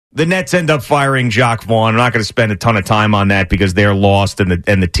The Nets end up firing Jacque Vaughn. I'm not going to spend a ton of time on that because they're lost and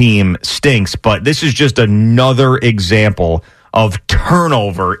the team stinks. But this is just another example of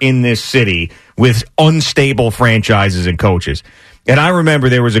turnover in this city with unstable franchises and coaches. And I remember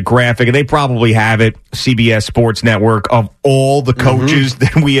there was a graphic, and they probably have it, CBS Sports Network, of all the coaches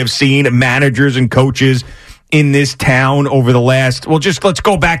that we have seen, managers and coaches in this town over the last, well, just let's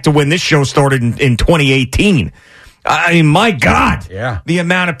go back to when this show started in 2018. I mean, my God, the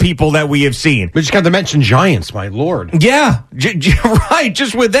amount of people that we have seen. We just got to mention Giants, my Lord. Yeah, right,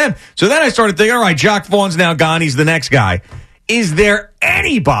 just with them. So then I started thinking, all right, Jacque Vaughn's now gone. He's the next guy. Is there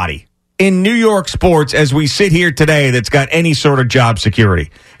anybody in New York sports as we sit here today that's got any sort of job security?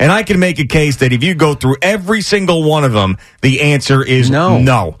 And I can make a case that if you go through every single one of them, the answer is no.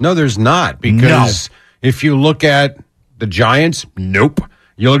 No, there's not. Because if you look at the Giants, nope.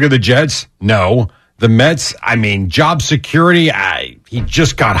 You look at the Jets, no. The Mets, I mean, job security, he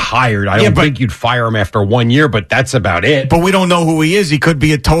just got hired. I don't think you'd fire him after 1 year, but that's about it. But we don't know who he is. He could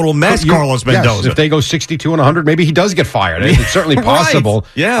be a total mess, Carlos Mendoza. Yes, if they go 62 and 100, maybe he does get fired. It's certainly possible. Right.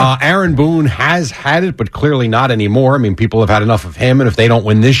 Yeah. Aaron Boone has had it, but clearly not anymore. I mean, people have had enough of him, and if they don't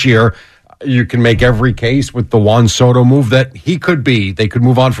win this year, you can make every case with the Juan Soto move that he could be. They could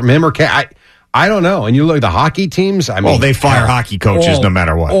move on from him or I don't know. And you look at the hockky tems. I mean, well, they fire hockey coaches no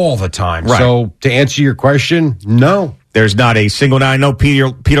matter what. All the time. Right. So to answer your question, no. There's not a single. Now, I know Peter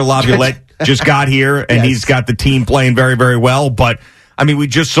Laviolette just got here, and he's got the team playing very, very well. But, I mean, we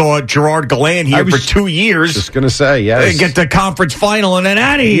just saw Gerard Gallant here for 2 years. Just going to say, yes. Get the conference final and then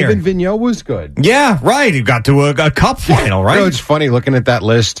out of here. Even Vigneault was good. Yeah, right. He got to a cup final, right? You know, it's funny looking at that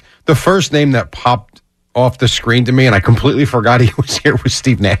list. The first name that popped off the screen to me, and I completely forgot he was here, was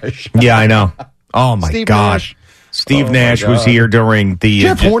Steve Nash. Yeah, I know. Oh, my gosh. Steve Nash was here during the...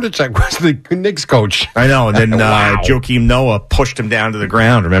 Jeff Hornacek was the Knicks coach. I know, and then Joakim Noah pushed him down to the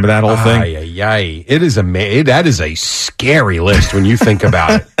ground. Remember that whole thing? It is that is a scary list when you think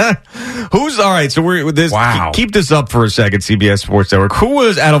about it. Who's... All right, so we're with this... Wow. Keep this up for a second, CBS Sports Network. Who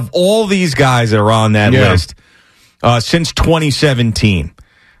was, out of all these guys that are on that list, since 2017,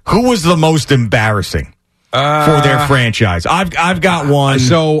 who was the most embarrassing for their franchise? I've got one.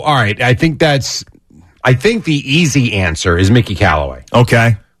 So, all right, I think the easy answer is Mickey Callaway.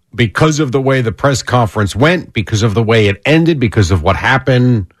 Okay. Because of the way the press conference went, because of the way it ended, because of what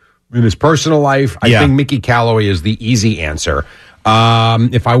happened in his personal life, I think Mickey Callaway is the easy answer.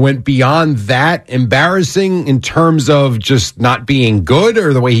 If I went beyond that, embarrassing in terms of just not being good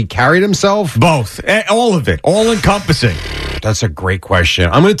or the way he carried himself? Both. All of it. All encompassing. That's a great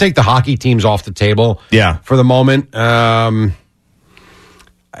question. I'm going to take the hockey teams off the table for the moment. Am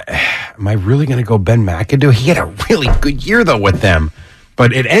I really going to go Ben McAdoo? He had a really good year, though, with them.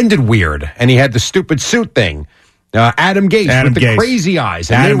 But it ended weird, and he had the stupid suit thing. Adam Gase with the crazy eyes.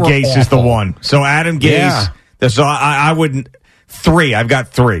 Adam Gase is the one. So Adam Gase. Yeah. So I wouldn't... Three. I've got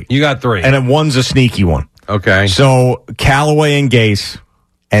three. You got three. And then one's a sneaky one. Okay. So Callaway and Gase,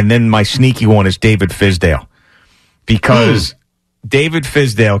 and then my sneaky one is David Fizdale. Because David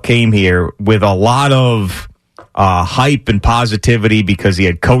Fizdale came here with a lot of hype and positivity because he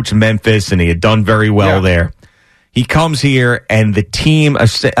had coached Memphis and he had done very well there. He comes here and the team,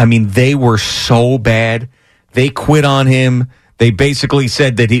 I mean, they were so bad. They quit on him. They basically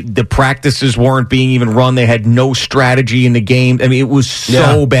said that the practices weren't being even run. They had no strategy in the game. I mean, it was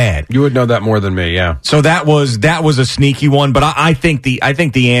so bad. You would know that more than me, yeah. So that was a sneaky one, but I think the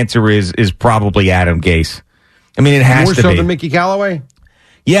answer is probably Adam Gase. I mean, it has to be. More so than Mickey Callaway?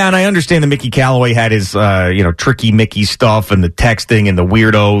 Yeah, and I understand that Mickey Callaway had his tricky Mickey stuff and the texting and the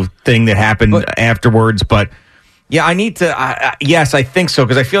weirdo thing that happened afterwards, but yeah, I need to. Yes, I think so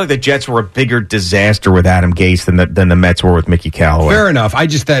because I feel like the Jets were a bigger disaster with Adam Gase than the Mets were with Mickey Callaway. Fair enough.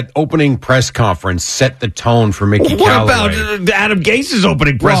 That opening press conference set the tone for Mickey Callaway. What about Adam Gase's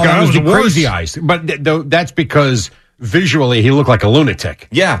opening press conference? That was the crazy eyes, but that's because visually he looked like a lunatic.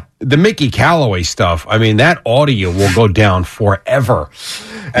 Yeah, the Mickey Callaway stuff. I mean, that audio will go down forever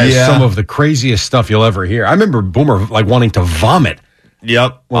as some of the craziest stuff you'll ever hear. I remember Boomer wanting to vomit.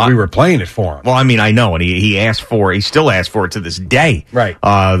 Yep. When we were playing it for him. Well, I mean, I know, and he still asked for it to this day. Right.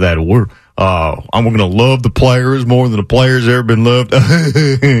 That I'm going to love the players more than the players ever been loved.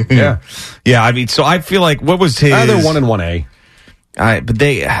 Yeah. Yeah, I mean, so I feel like, what was his... They're 1 and 1A.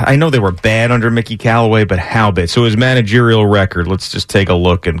 I know they were bad under Mickey Callaway, but how bad? So his managerial record, let's just take a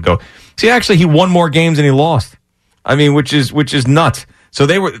look and go. See, actually, he won more games than he lost. I mean, which is nuts. So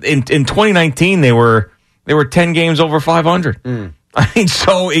they were, in 2019, they were 10 games over 500. I mean,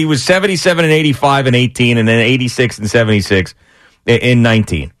 so he was 77 and 85 and 18, and then 86 and 76 in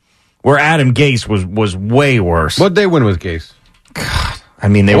 19. Where Adam Gase was way worse. What'd they win with Gase? God, I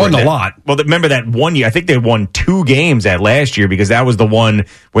mean, they won a lot. Well, remember that one year? I think they won 2 games that last year because that was the one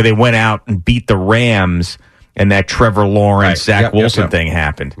where they went out and beat the Rams, and that Trevor Lawrence, Zach Wilson thing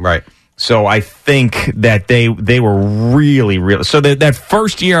happened. Right. So I think that they were really, really. So that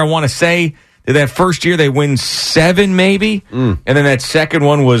first year, I want to say that first year they win 7 maybe, and then that second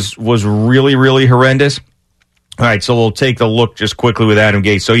one was really, really horrendous. All right, so we'll take a look just quickly with Adam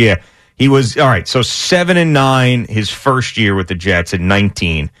Gase. So yeah, he was all right. So 7-9 his first year with the Jets in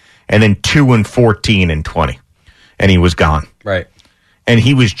 19, and then 2-14 in 20, and he was gone. Right. And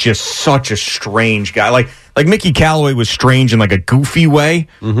he was just such a strange guy. Like Mickey Callaway was strange in like a goofy way,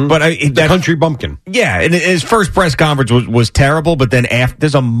 but the country bumpkin. Yeah, and his first press conference was terrible. But then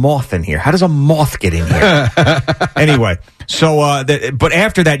there's a moth in here. How does a moth get in here? Anyway, so but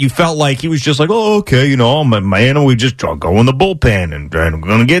after that, you felt like he was just like, oh, okay, my animal, we just go in the bullpen and I'm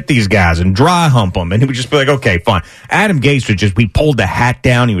going to get these guys and dry hump them, and he would just be like, okay, fine. Adam Gase was just, we pulled the hat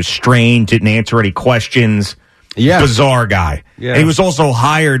down. He was strange, didn't answer any questions. Yeah. Bizarre guy. Yeah. And he was also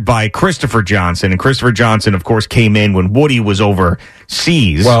hired by Christopher Johnson. And Christopher Johnson, of course, came in when Woody was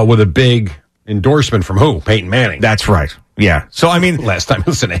overseas. Well, with a big endorsement from who? Peyton Manning. That's right. Yeah. So, I mean, last time I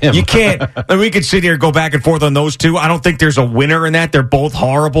listened to him. You can't, we could sit here and go back and forth on those two. I don't think there's a winner in that. They're both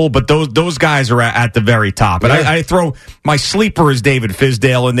horrible, but those guys are at the very top. And I throw my sleeper is David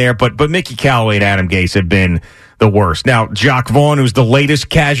Fizdale in there, but Mickey Callaway and Adam Gase have been the worst. Now, Jacque Vaughn, who's the latest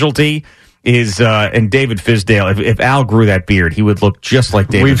casualty, is and David Fizdale. If Al grew that beard, he would look just like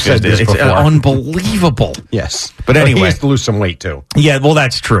David Fizdale. Said this before. It's unbelievable. Yes, but anyway, he has to lose some weight too. Yeah, well,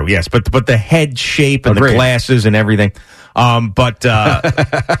 that's true. Yes, but the head shape and the glasses and everything. But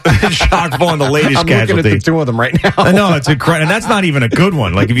Jacque Vaughn, the latest I'm casualty. Looking at the two of them right now. No, it's incredible, and that's not even a good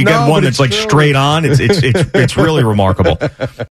one. Like if you get one that's like straight on, it's really remarkable.